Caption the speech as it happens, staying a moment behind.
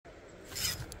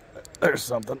there's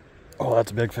something. Oh,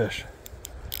 that's a big fish.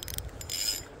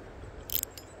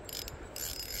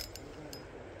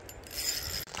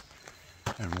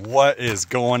 And what is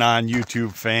going on,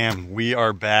 YouTube fam? We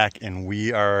are back and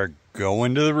we are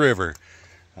going to the river.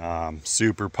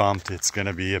 Super pumped. It's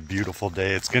gonna be a beautiful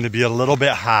day. It's gonna be a little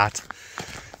bit hot,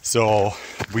 so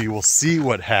we will see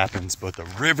what happens, but the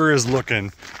river is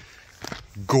looking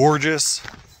gorgeous.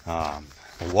 The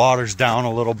water's down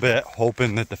a little bit,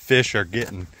 hoping that the fish are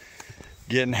getting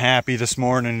happy this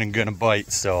morning and gonna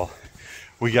bite. So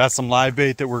we got some live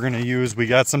bait that we're gonna use, we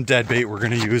got some dead bait we're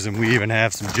gonna use, and we even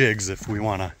have some jigs if we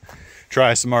want to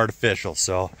try some artificial.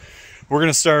 So we're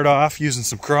gonna start off using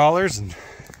some crawlers and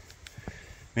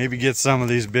maybe get some of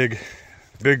these big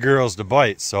girls to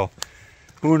bite. So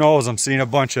who knows? I'm seeing a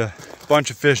bunch of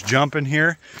fish jumping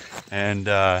here, and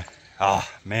oh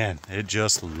man, it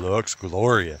just looks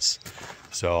glorious.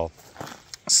 So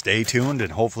stay tuned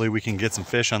and hopefully we can get some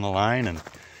fish on the line and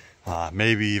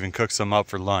maybe even cook some up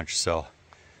for lunch. So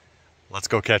let's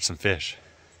go catch some fish.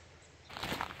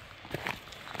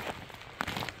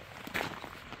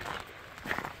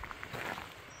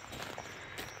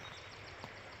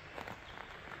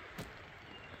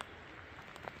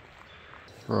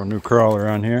 Throw a new crawler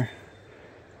on here.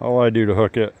 All I do to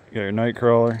hook it, get your night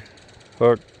crawler,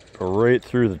 hook, go right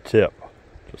through the tip,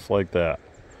 just like that.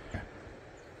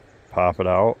 Pop it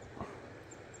out.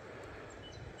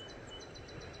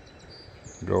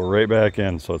 Go right back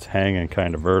in so it's hanging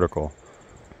kind of vertical.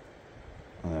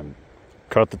 And then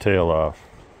cut the tail off.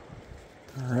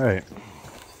 All right.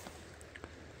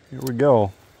 Here we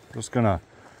go. Just gonna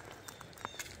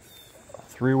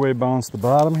three-way bounce the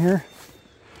bottom here.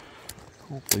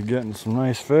 Hopefully getting some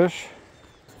nice fish.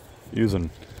 Using,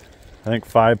 I think,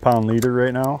 5-pound leader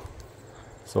right now.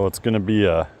 So it's gonna be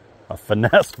a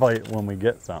finesse fight when we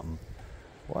get something.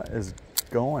 What is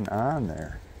going on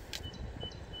there?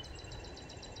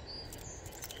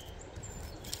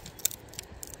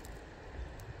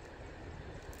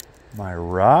 My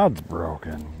rod's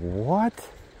broken. What?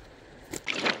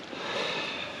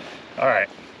 All right,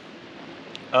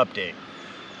 update.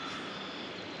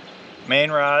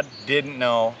 Main rod, didn't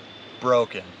know,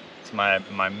 broken. It's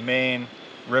my main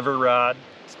river rod.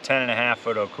 It's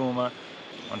 10.5-foot Okuma.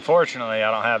 Unfortunately,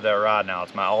 I don't have that rod now.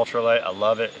 It's my ultralight. I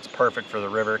love it. It's perfect for the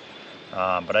river.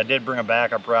 But I did bring a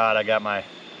backup rod. I got my,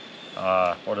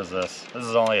 what is this? This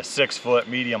is only a 6-foot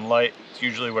medium light. It's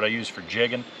usually what I use for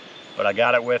jigging. But I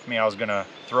got it with me. I was gonna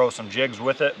throw some jigs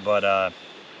with it, but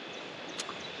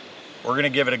we're gonna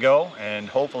give it a go, and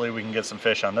hopefully we can get some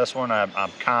fish on this one.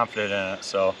 I'm confident in it.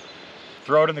 So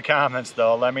throw it in the comments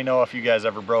though. Let me know if you guys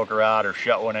ever broke a rod or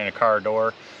shut one in a car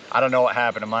door. I don't know what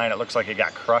happened to mine. It looks like it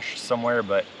got crushed somewhere,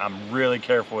 but I'm really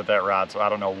careful with that rod, so I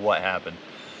don't know what happened.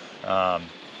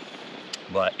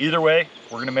 But either way,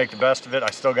 we're gonna make the best of it. I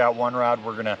still got one rod.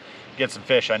 We're gonna get some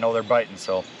fish. I know they're biting,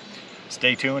 so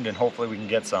stay tuned and hopefully we can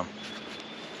get some.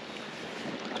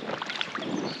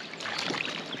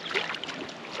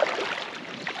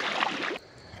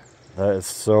 That is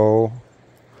so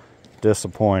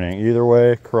disappointing. Either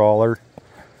way, crawler.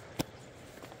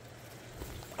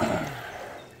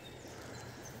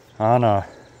 On a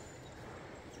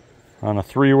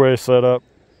 3-way setup,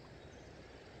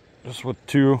 just with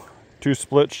two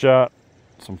split shot,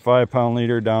 some 5-pound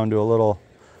leader down to a little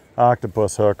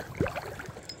octopus hook.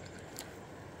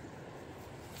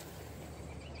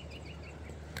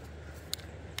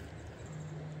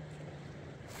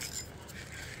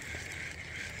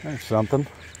 There's something.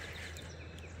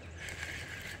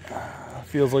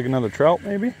 Feels like another trout,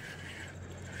 maybe.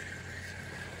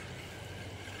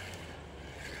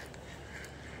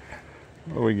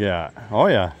 What do we got? Oh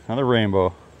yeah, another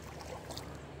rainbow.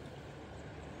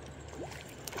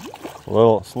 It's a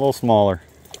little smaller.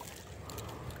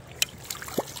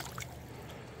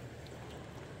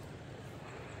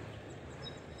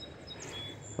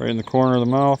 Right in the corner of the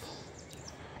mouth.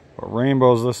 But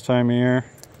rainbows this time of year.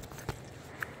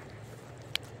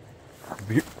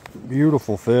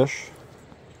 Beautiful fish.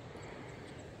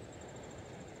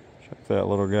 Check that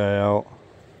little guy out.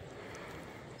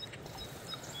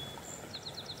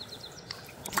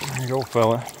 There you go,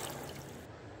 fella.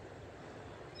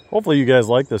 Hopefully you guys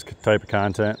like this type of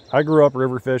content. I grew up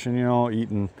river fishing, you know,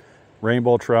 eating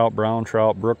rainbow trout, brown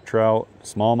trout, brook trout,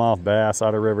 smallmouth bass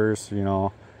out of rivers, you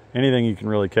know, anything you can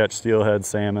really catch, steelhead,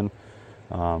 salmon.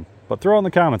 But throw in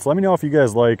the comments. Let me know if you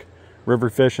guys like river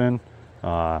fishing,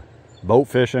 boat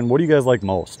fishing. What do you guys like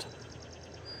most?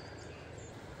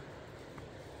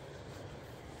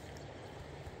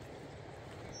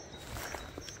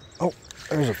 Oh,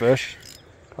 there's a fish.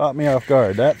 Caught me off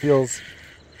guard. That feels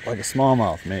like a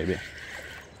smallmouth, maybe.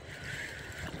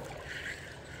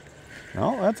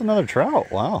 Oh, that's another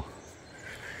trout. Wow.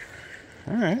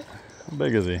 All right. How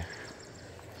big is he?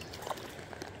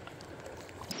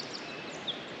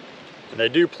 And they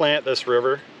do plant this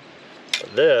river,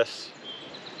 but this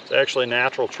is actually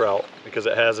natural trout because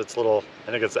it has its little,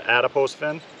 I think it's the adipose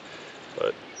fin,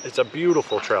 but it's a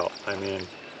beautiful trout. I mean,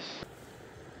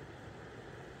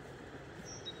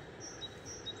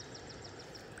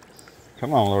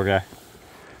 come on, little guy.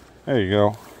 There you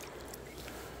go.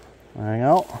 Hang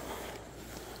out.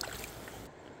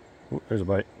 Ooh, there's a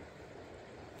bite.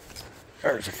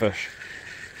 There's a fish.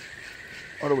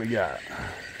 What do we got?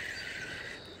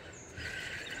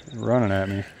 He's running at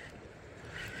me.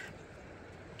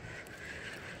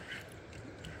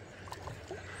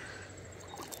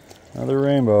 Another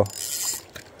rainbow.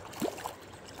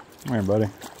 Come here, buddy.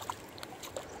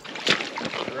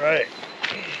 All right.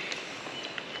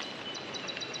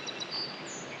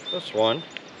 This one,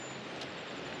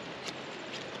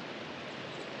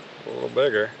 a little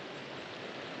bigger.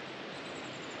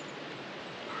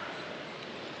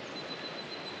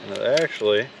 And it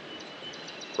actually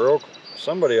broke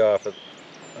somebody off at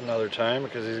another time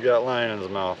because he's got line in his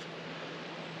mouth.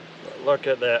 But look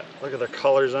at that. Look at the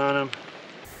colors on him.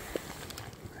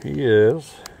 He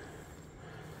is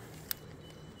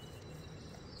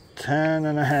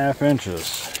 10.5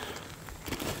 inches.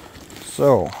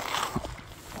 So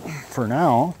for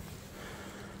now,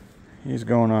 he's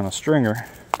going on a stringer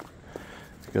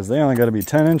because they only got to be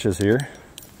 10 inches here.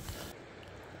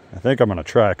 I think I'm going to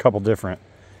try a couple different.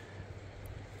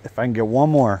 If I can get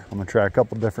one more, I'm going to try a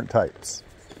couple different types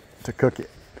to cook it.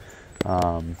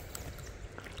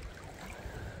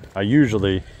 I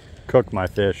usually cook my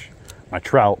fish, my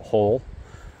trout, whole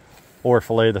or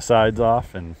fillet the sides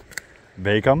off and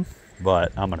bake them,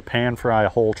 but I'm going to pan fry a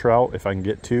whole trout if I can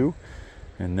get two,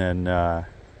 and then I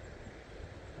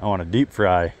want to deep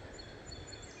fry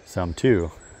some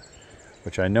too,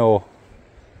 which I know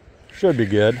should be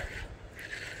good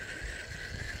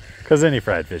because any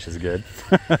fried fish is good.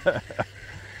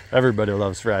 Everybody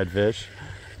loves fried fish.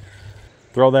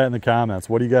 Throw that in the comments.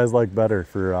 What do you guys like better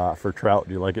for trout?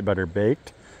 Do you like it better baked?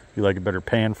 Do you like it better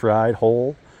pan fried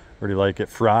whole, or do you like it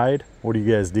fried? What do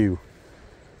you guys do?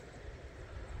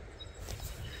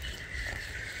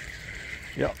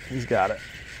 Yep, he's got it.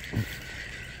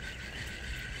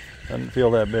 Doesn't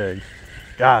feel that big.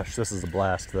 Gosh, this is a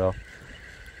blast though.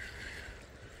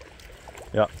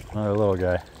 Yep, another little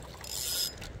guy.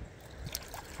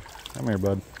 Come here,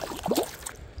 bud.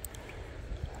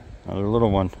 Another little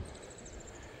one.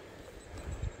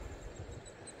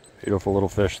 Beautiful little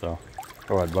fish though.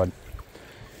 Go ahead, bud.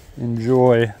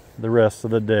 Enjoy the rest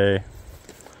of the day.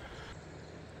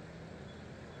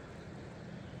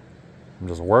 I'm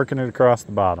just working it across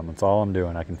the bottom. That's all I'm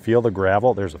doing. I can feel the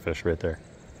gravel. There's a fish right there.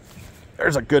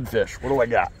 There's a good fish. What do I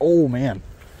got? Oh man.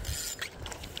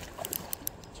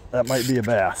 That might be a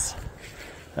bass.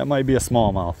 That might be a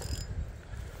smallmouth.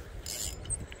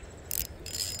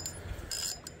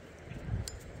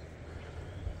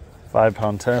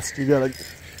 5-pound test. You gotta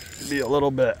be a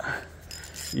little bit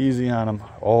easy on them.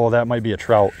 Oh, that might be a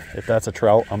trout. If that's a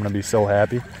trout, I'm gonna be so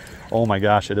happy. Oh my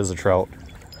gosh, it is a trout.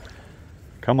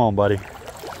 Come on, buddy.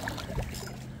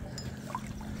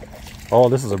 Oh,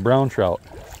 this is a brown trout.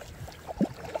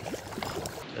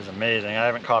 It's amazing. I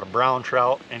haven't caught a brown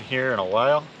trout in here in a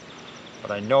while,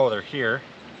 but I know they're here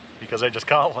because I just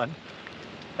caught one.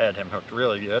 Had him hooked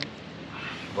really good,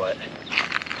 but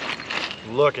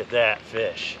look at that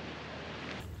fish.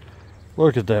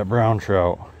 Look at that brown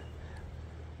trout.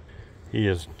 He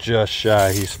is just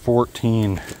shy. He's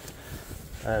 14.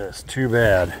 That is too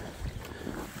bad.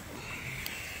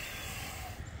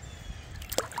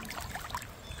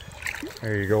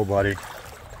 There you go, buddy.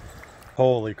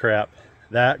 Holy crap.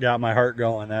 That got my heart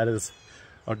going. That is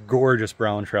a gorgeous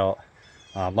brown trout.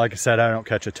 Like I said, I don't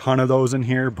catch a ton of those in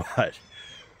here, but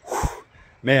whew,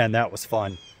 man, that was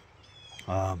fun.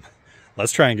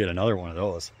 Let's try and get another one of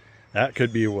those. That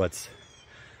could be what's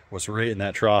right in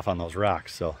that trough on those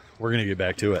rocks. So we're gonna get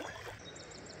back to it.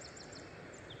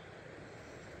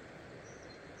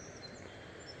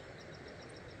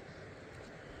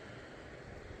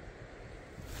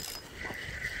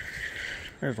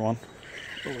 Here's one.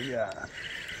 What do we got?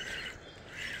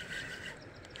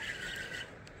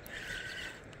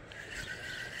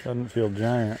 Doesn't feel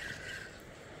giant.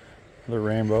 The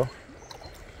rainbow.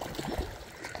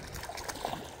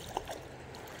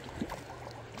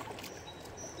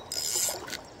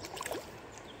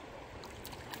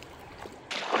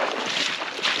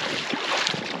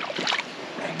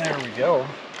 And there we go.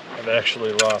 I've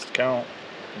actually lost count,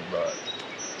 but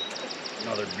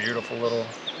another beautiful little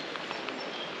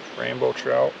rainbow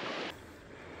trout.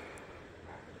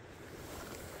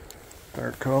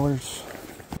 Dark colors.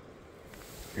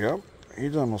 Yep,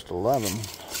 he's almost 11.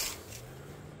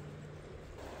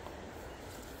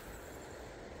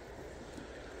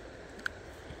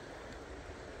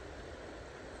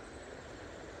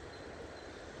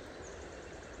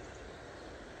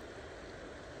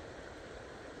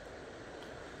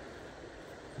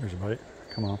 There's a bite.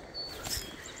 Come on.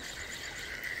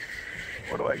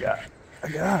 What do I got? I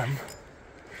got him.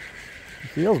 He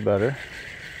feels better.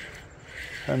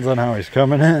 Depends on how he's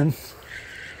coming in.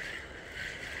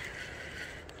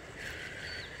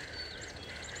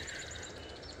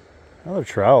 Another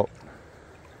trout.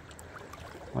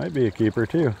 Might be a keeper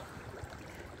too.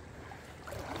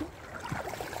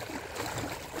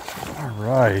 All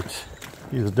right.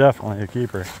 He's definitely a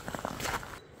keeper.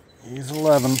 He's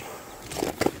 11.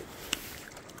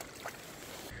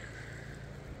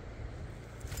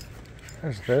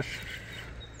 There's a fish.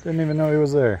 Didn't even know he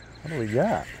was there. What do we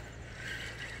got?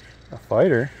 A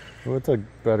fighter? What's a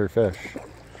better fish?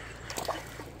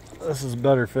 This is a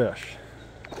better fish.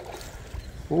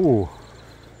 Ooh.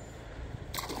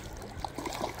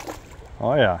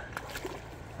 Oh yeah.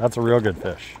 That's a real good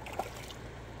fish.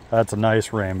 That's a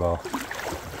nice rainbow.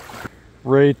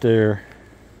 Right there.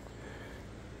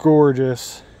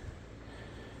 Gorgeous.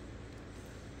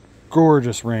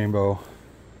 Gorgeous rainbow.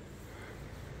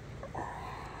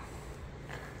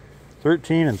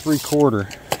 13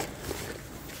 3/4.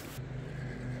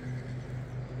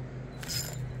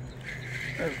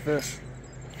 There's a fish.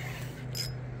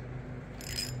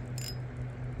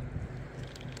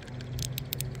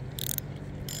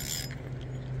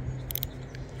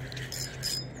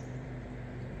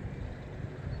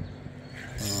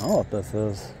 I don't know what this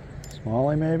is.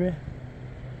 Smallie maybe?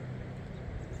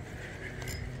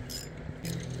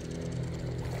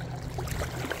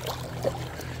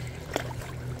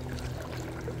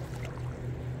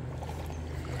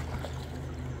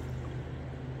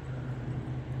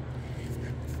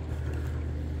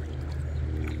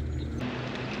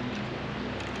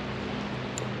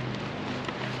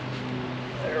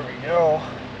 There we go.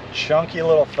 Chunky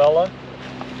little fella.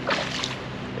 Look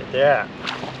at that.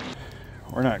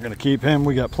 We're not going to keep him.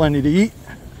 We got plenty to eat.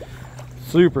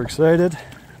 Super excited.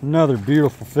 Another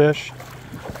beautiful fish.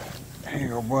 Here you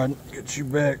go, bud. Get you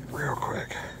back real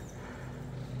quick.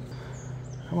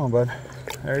 Come on, bud.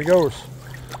 There he goes.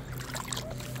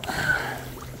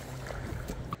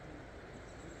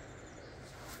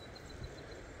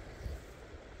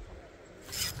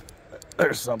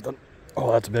 There's something.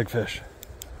 Oh, that's a big fish.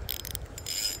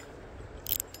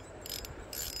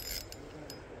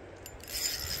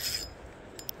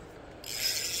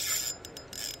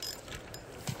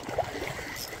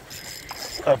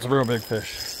 That's a real big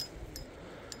fish.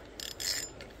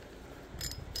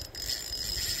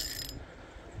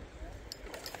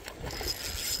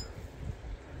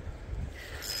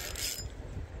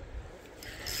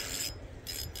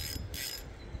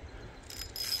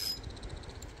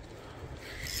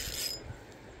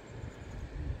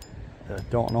 I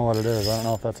don't know what it is. I don't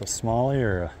know if that's a smallie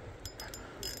or a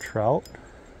trout.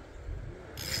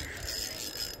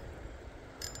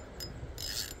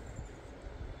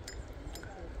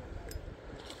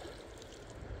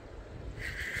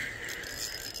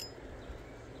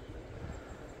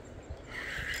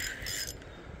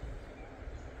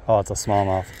 Oh, it's a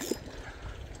smallmouth.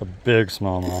 It's a big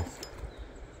smallmouth.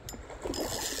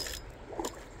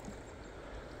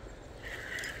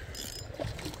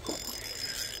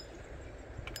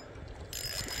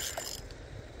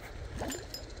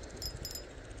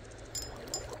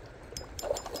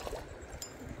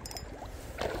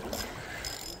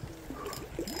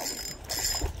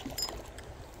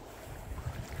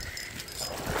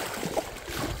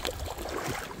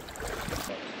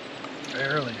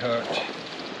 Barely hooked.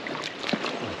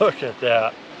 Look at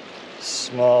that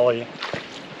smallie.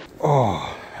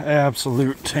 Oh,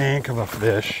 absolute tank of a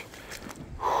fish.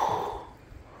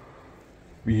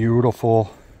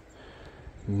 Beautiful.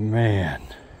 Man.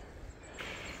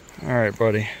 All right,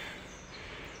 buddy.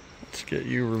 Let's get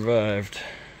you revived.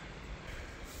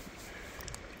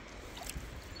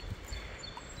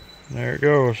 There it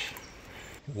goes.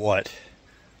 What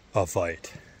a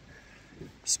fight.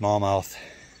 Smallmouth.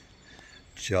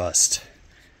 Just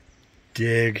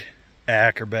dig,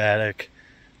 acrobatic,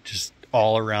 just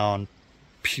all around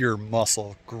pure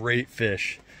muscle, great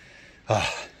fish. I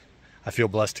feel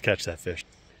blessed to catch that fish.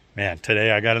 Man,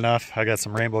 today I got enough. I got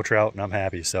some rainbow trout and I'm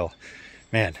happy. So,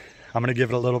 man, I'm gonna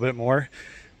give it a little bit more,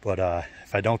 but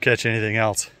if I don't catch anything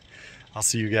else, I'll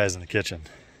see you guys in the kitchen.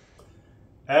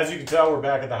 As you can tell, we're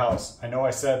back at the house. I know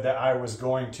I said that I was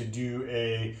going to do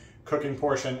a cooking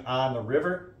portion on the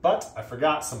river, but I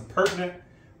forgot some pertinent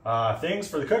things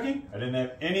for the cooking. I didn't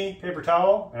have any paper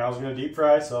towel, and I was going to deep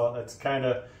fry, so that's kind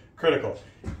of critical.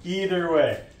 Either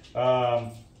way,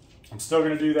 I'm still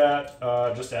going to do that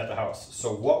just at the house.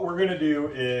 So what we're going to do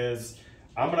is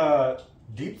I'm going to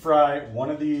deep fry one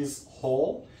of these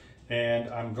whole, and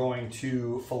I'm going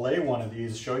to fillet one of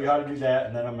these, show you how to do that,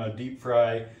 and then I'm going to deep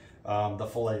fry the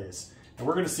fillets. And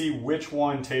we're going to see which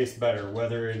one tastes better,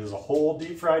 whether it is a whole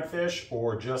deep fried fish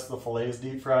or just the fillets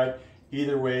deep fried.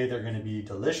 Either way, they're going to be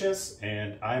delicious,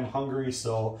 and I'm hungry,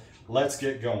 so let's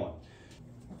get going.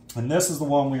 And this is the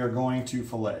one we are going to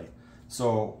fillet.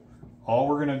 So all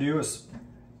we're going to do is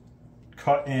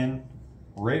cut in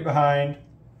right behind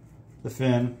the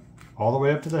fin, all the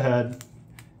way up to the head.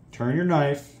 Turn your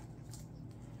knife,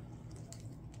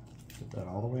 get that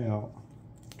all the way out.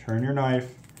 Turn your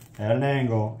knife at an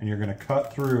angle, and you're going to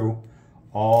cut through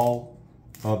all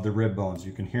of the rib bones.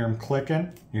 You can hear them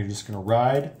clicking. You're just going to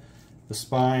ride the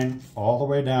spine all the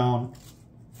way down,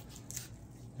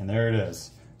 and there it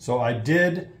is. So I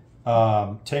did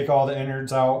take all the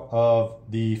innards out of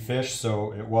the fish,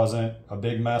 so it wasn't a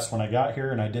big mess when I got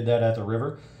here, and I did that at the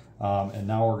river. And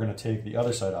now we're going to take the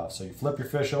other side off. So you flip your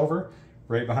fish over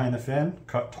right behind the fin,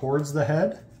 cut towards the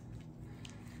head,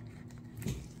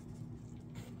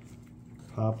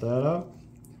 pop that up,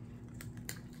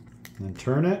 and then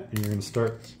turn it, and you're going to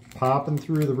start popping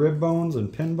through the rib bones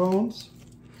and pin bones,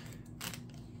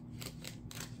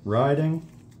 riding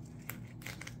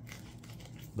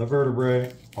the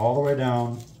vertebrae all the way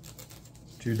down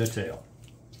to the tail.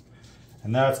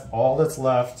 And that's all that's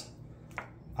left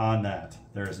on that.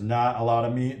 There is not a lot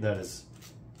of meat. That is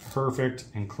perfect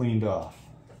and cleaned off.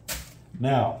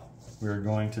 Now we're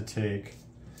going to take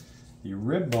the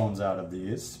rib bones out of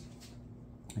these,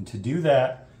 and to do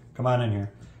that, come on in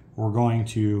here, we're going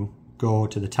to go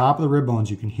to the top of the rib bones.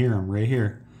 You can hear them right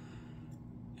here,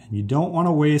 and you don't want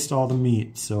to waste all the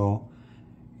meat, so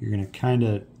you're going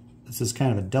to this is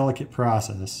kind of a delicate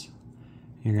process.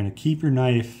 You're going to keep your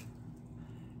knife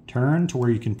turned to where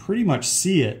you can pretty much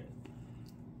see it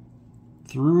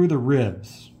through the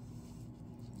ribs.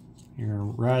 You're going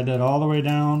to ride that all the way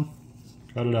down,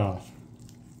 cut it off.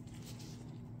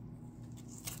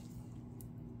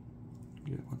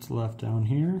 Get what's left down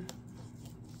here.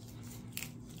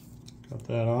 Cut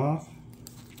that off.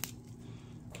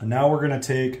 And now we're going to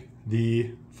take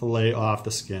the fillet off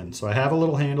the skin. So I have a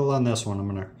little handle on this one. I'm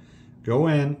going to go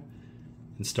in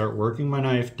and start working my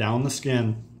knife down the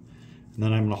skin, and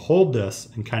then I'm going to hold this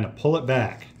and kind of pull it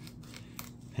back,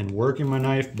 and working my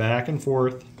knife back and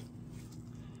forth,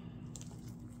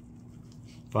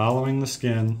 following the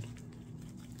skin,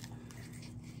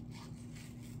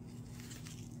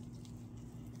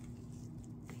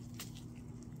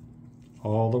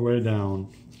 all the way down.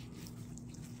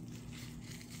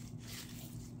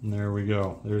 And there we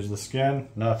go. There's the skin,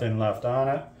 nothing left on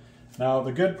it. Now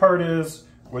the good part is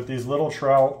with these little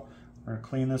trout, we're going to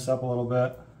clean this up a little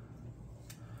bit.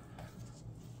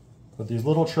 But these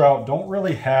little trout don't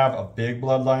really have a big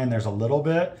bloodline. There's a little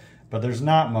bit, but there's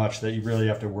not much that you really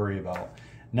have to worry about.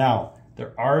 Now,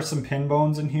 there are some pin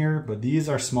bones in here, but these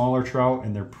are smaller trout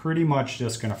and they're pretty much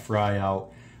just going to fry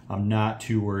out. I'm not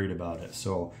too worried about it.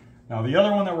 So now the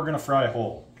other one that we're going to fry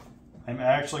whole, I'm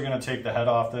actually going to take the head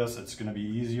off this. It's going to be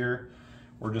easier.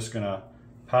 We're just going to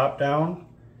pop down,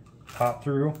 pop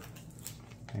through,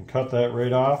 and cut that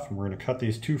right off. And we're going to cut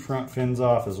these two front fins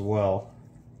off as well.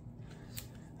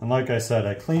 And like I said,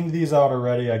 I cleaned these out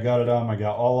already. I got it on. I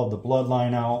got all of the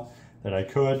bloodline out that I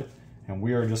could. And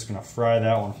we are just going to fry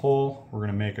that one whole. We're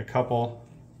going to make a couple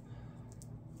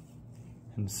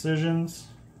incisions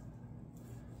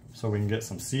so we can get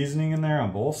some seasoning in there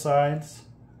on both sides.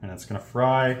 And it's going to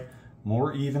fry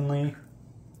more evenly.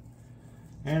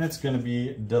 And it's going to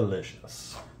be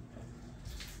delicious.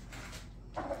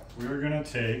 We're going to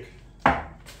take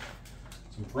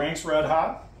some Frank's Red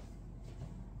Hot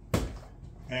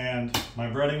and my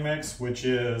breading mix, which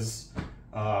is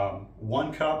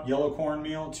 1 cup yellow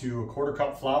cornmeal to 1/4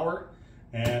 cup flour.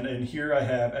 And in here I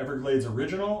have Everglades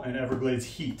Original and Everglades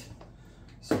Heat.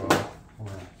 So we're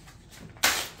going to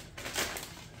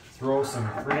throw some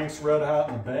Frank's Red Hot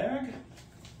in the bag.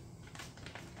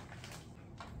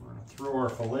 We're going to throw our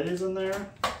fillets in there.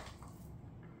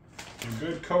 A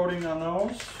good coating on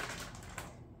those.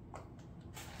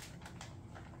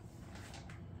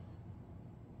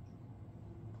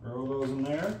 Throw those in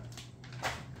there.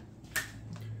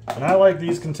 And I like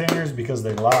these containers because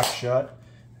they lock shut.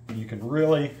 You can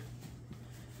really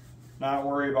not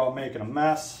worry about making a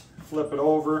mess. Flip it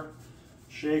over,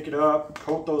 shake it up,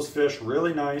 coat those fish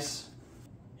really nice.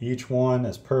 Each one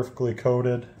is perfectly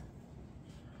coated.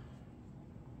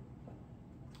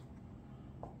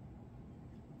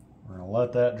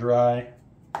 let that dry.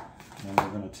 And we're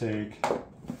going to take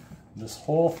this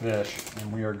whole fish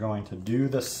and we are going to do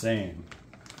the same.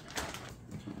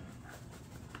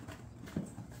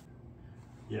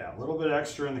 Yeah, a little bit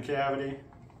extra in the cavity.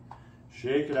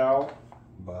 Shake it out,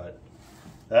 but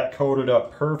that coated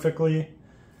up perfectly.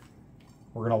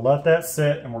 We're going to let that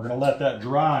sit and we're going to let that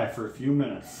dry for a few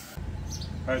minutes.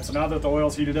 All right, so now that the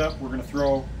oil's heated up, we're going to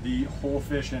throw the whole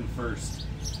fish in first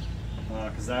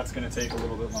because that's going to take a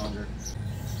little bit longer.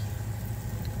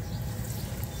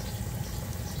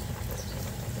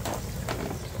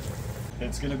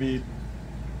 It's going to be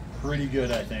pretty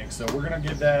good, I think. So we're going to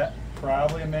give that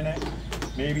probably a minute,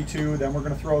 maybe two, then we're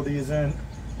going to throw these in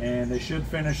and they should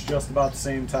finish just about the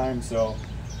same time. So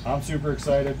I'm super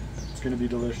excited. It's going to be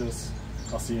delicious.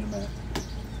 I'll see you in a minute.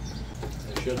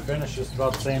 They should finish just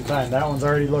about the same time. That one's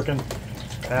already looking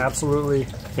absolutely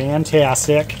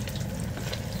fantastic.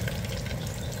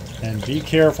 And be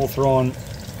careful throwing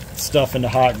stuff into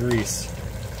hot grease.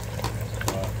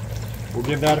 We'll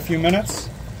give that a few minutes.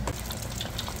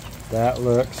 That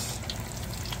looks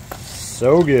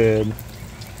so good.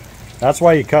 That's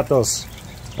why you cut those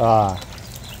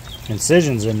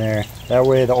incisions in there. That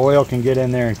way the oil can get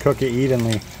in there and cook it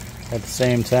evenly at the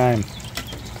same time.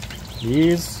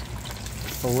 These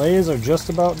fillets are just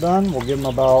about done. We'll give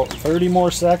them about 30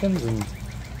 more seconds and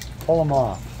pull them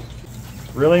off.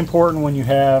 Really important when you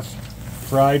have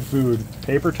fried food,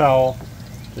 paper towel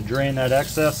to drain that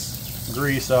excess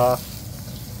grease off.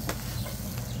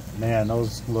 Man,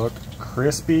 those look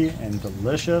crispy and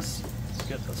delicious. Let's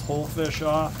get this whole fish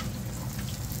off.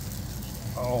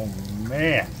 Oh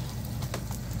man.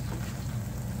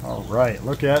 All right,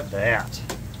 look at that.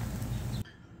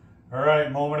 All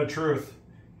right, moment of truth.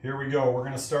 Here we go. We're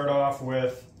gonna start off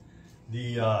with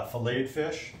the filleted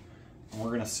fish. And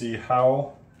we're gonna see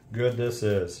how good this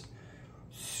is.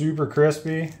 Super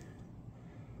crispy,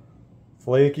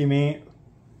 flaky meat,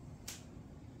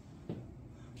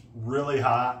 really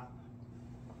hot.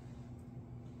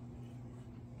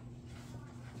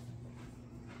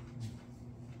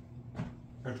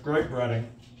 It's great breading,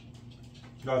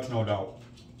 that's no doubt.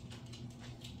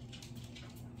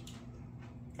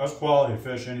 That's quality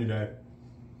fish any day.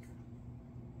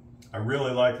 I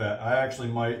really like that. I actually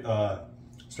might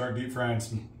start deep frying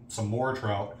some more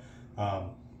trout.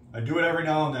 I do it every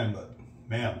now and then, but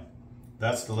man,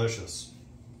 that's delicious.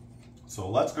 So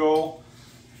let's go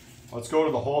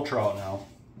to the whole trout now.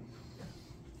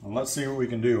 And let's see what we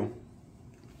can do.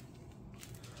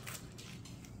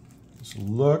 Just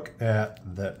look at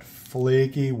that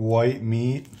flaky white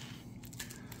meat.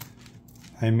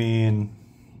 I mean,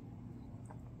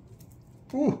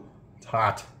 ooh, it's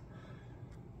hot.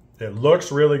 It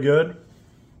looks really good.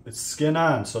 It's skin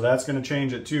on, so that's going to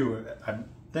change it too. I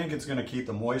think it's going to keep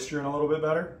the moisture in a little bit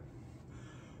better.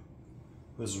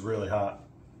 This is really hot.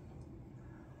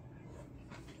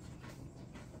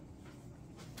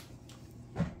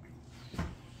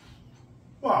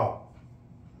 Wow.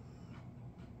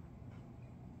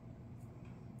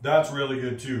 That's really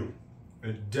good too.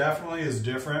 It definitely is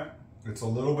different. It's a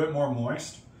little bit more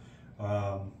moist.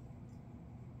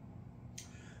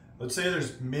 Let's say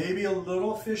there's maybe a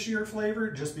little fishier flavor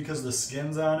just because the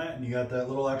skin's on it and you got that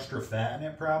little extra fat in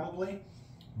it probably.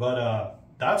 But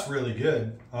that's really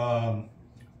good. I'm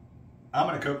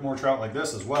gonna cook more trout like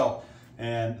this as well.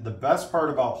 And the best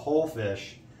part about whole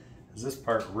fish is this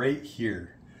part right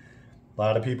here. A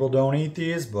lot of people don't eat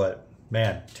these, but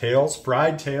man, tails,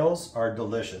 fried tails are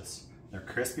delicious. They're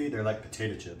crispy, they're like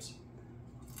potato chips.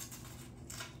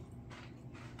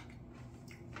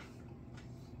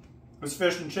 It's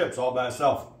fish and chips all by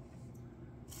itself.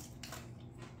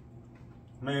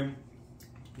 I mean,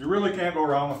 you really can't go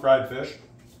wrong with fried fish,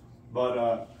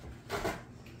 but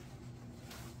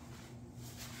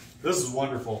this is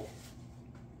wonderful.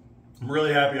 I'm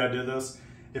really happy I did this.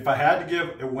 If I had to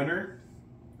give a winner,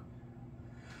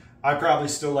 I probably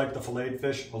still like the filleted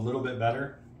fish a little bit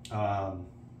better.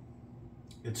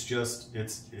 It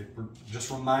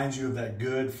just reminds you of that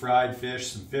good fried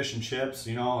fish, some fish and chips,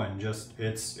 you know, and just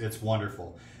it's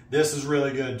wonderful. This is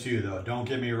really good too, though. Don't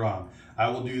get me wrong. I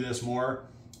will do this more.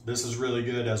 This is really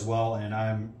good as well, and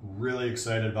I'm really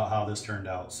excited about how this turned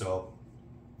out. So,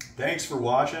 thanks for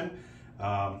watching.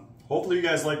 Hopefully you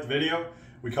guys liked the video.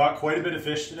 We caught quite a bit of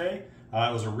fish today.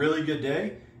 It was a really good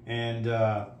day, and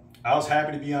I was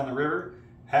happy to be on the river,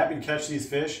 happy to catch these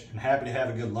fish, and happy to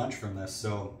have a good lunch from this.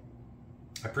 So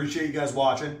I appreciate you guys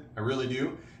watching. I really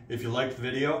do. If you liked the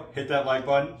video, hit that like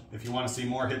button. If you want to see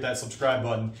more, hit that subscribe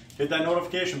button. Hit that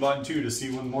notification button too to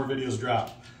see when more videos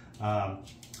drop.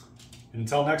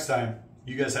 Until next time,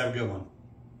 you guys have a good one.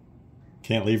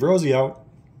 Can't leave Rosie out.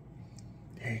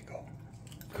 There you go.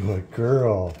 Good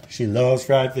girl. She loves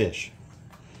fried fish.